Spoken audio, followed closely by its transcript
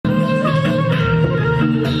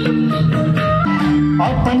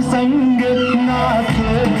अपन संग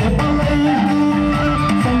नाचे पलैगु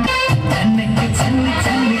छनक छनक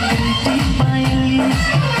छनक पायली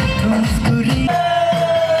मुस्कुरी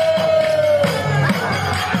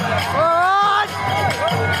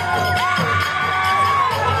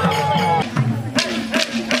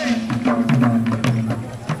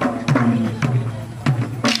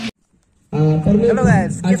हेलो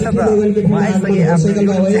गाइस, के छ त? म आइसकेँ आफ्नो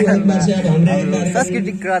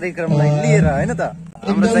सांस्कृतिक कार्यक्रमलाई लिएर हैन त।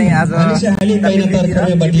 हाम्रो चाहिँ आज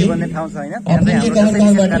प्रिथ्वी भन्ने ठाउँ छ हैन, त्यहाँ चाहिँ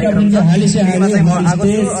हाम्रो कार्यक्रम छ। त्यसमा चाहिँ म आएको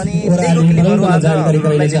छु अनि त्यहीको क्लिपहरु आज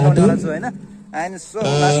हजुरहरुलाई देखाउने छु हैन। एन्ड सो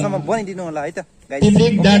लास्टसम्म बनिदिनु होला है त गाइस।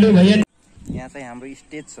 यहाँ चाहिँ हाम्रो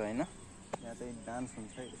स्टेज छ हैन, यहाँ चाहिँ डान्स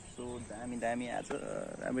हुन्छ। सो दामी दामी आज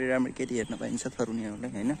राम्रो राम्रो केटी हेर्न पाइन्छ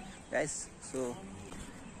थरुनीहरुलाई हैन गाइस। सो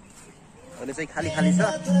अहिले चाहिँ खाली खाली छ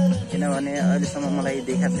किनभने अहिलेसम्म मलाई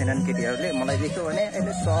देखाएको छैनन् केटीहरूले। मलाई देख्यो भने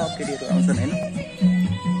अहिले सब केटीहरू आउँछन् हैन।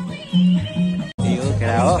 यही हो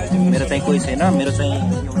केटा हो, मेरो चाहिँ कोही छैन। मेरो चाहिँ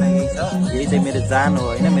एउटा यही छ, यही चाहिँ मेरो जान हो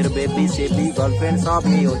हैन। मेरो बेबी सेबी गर्लफ्रेन्ड सब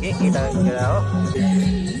यही हो कि केटा केटा हो।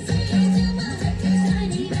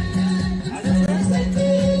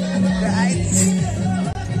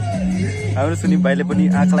 हाम्रो सुनिम भाइले पनि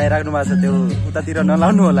आँखा लगाइराख्नु भएको छ, त्यो उतातिर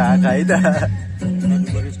नलाउनु होला आँखा है त,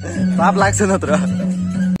 पाप लाग्छ नत्र।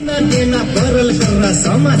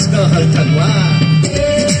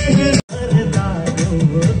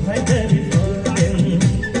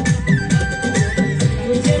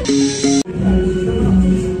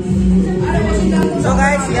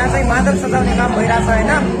 यहाँ चाहिँ मादल सजाउने काम भइरहेछ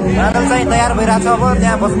होइन। मादल चाहिँ तयार भइरहेछ। अब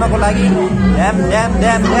त्यहाँ बस्नको लागि ड्याम ड्याम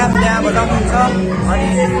ड्याम ड्याम त्यहाँ बजाउनुहुन्छ अनि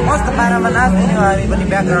मस्त पारामा नाच्दिने हो हामी पनि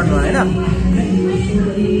ब्याकग्राउन्डमा होइन।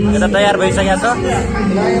 यता तयार भइसकेको छ।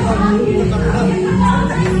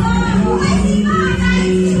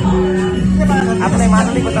 आफ्नै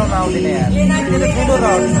मादली बजाउन आउँदैन यार, ठुलो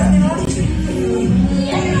रहन्छ।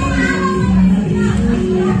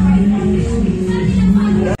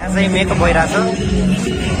 यहाँ चाहिँ मेकअप भइरहेछ।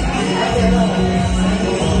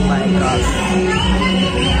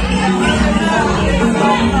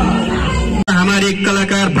 हमारे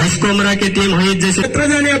कलाकार भैंस कोमरा के टीम हुई जैसे 17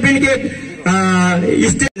 जने अब इनके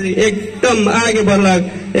स्टेज एकदम आगे बढ़ला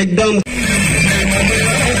एकदम।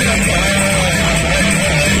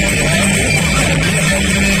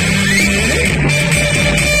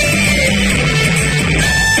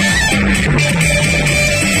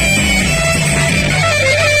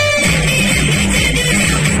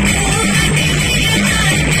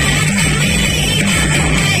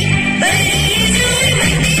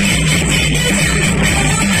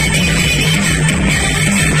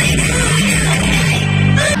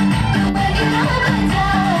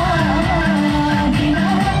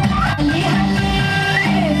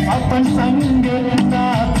 अपन संग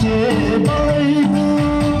नाचे पलैगु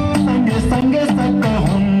संगे संगे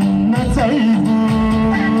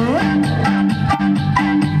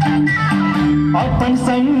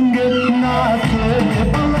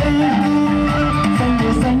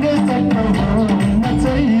सकहो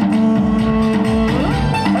नचैगु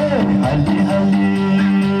हाली हाली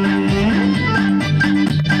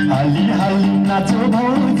हाली हाली नाचो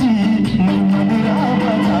भौजी मनुरा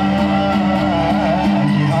बजा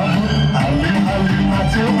हाली हाली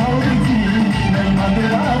नाचो भौजी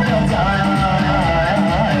मनुरा बजा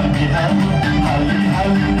हाली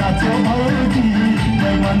हाली नाचो भौजी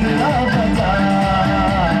मनुरा बजा।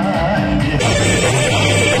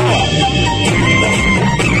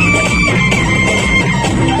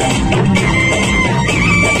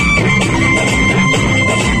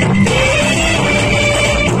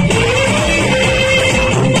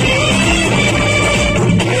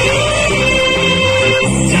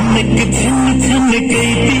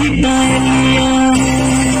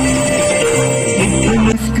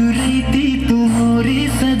 मुस्कुराती तुम्हारी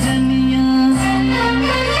सजनिया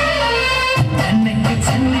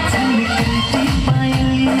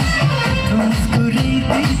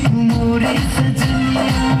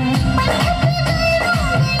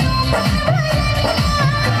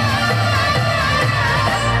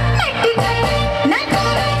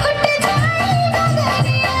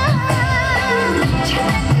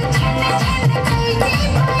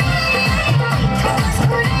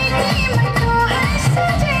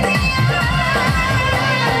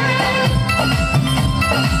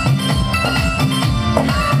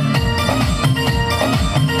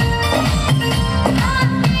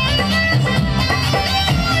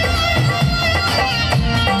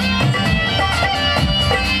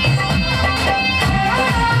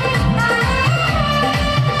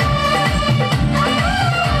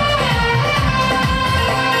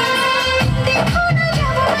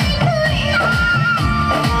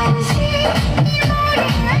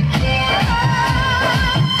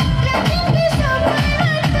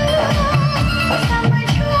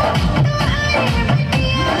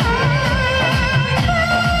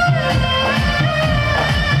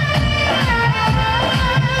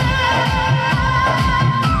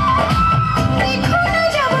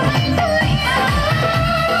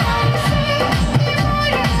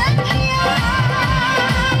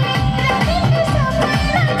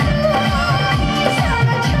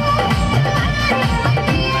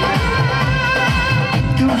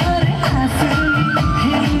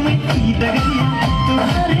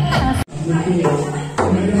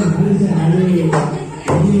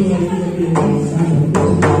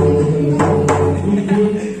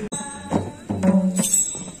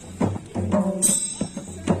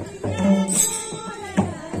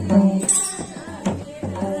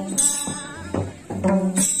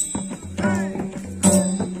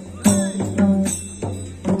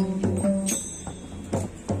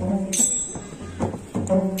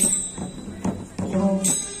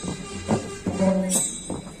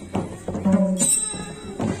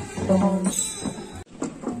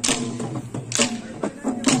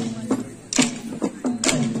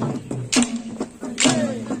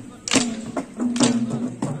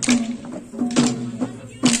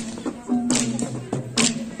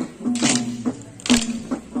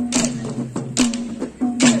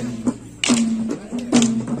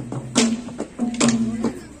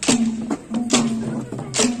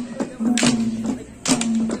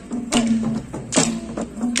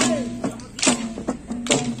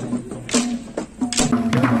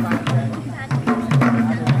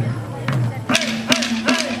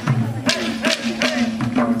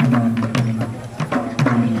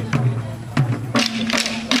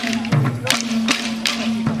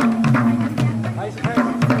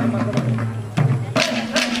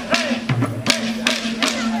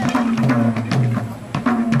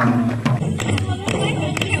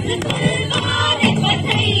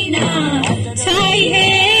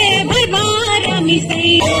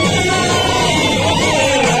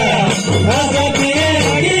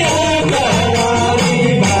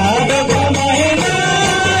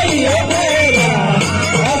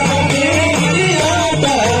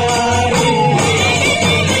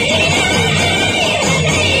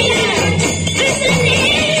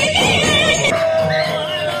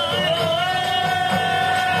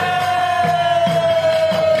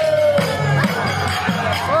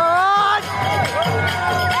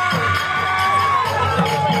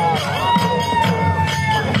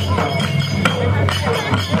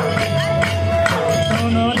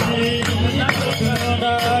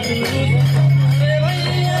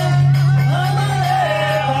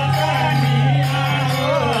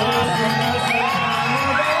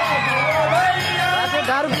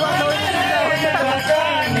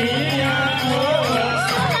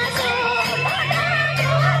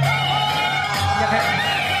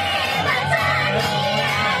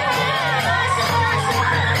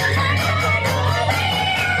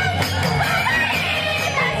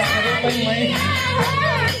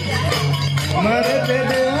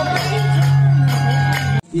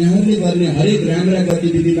यहाँले गर्ने हरेक राम्रा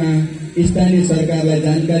गतिविधिमा स्थानीय सरकारलाई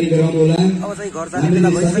जानकारी गराउनुहोला।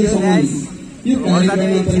 यो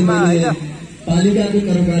कार्यक्रममा पनि पालिकाको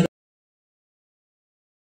तर्फबाट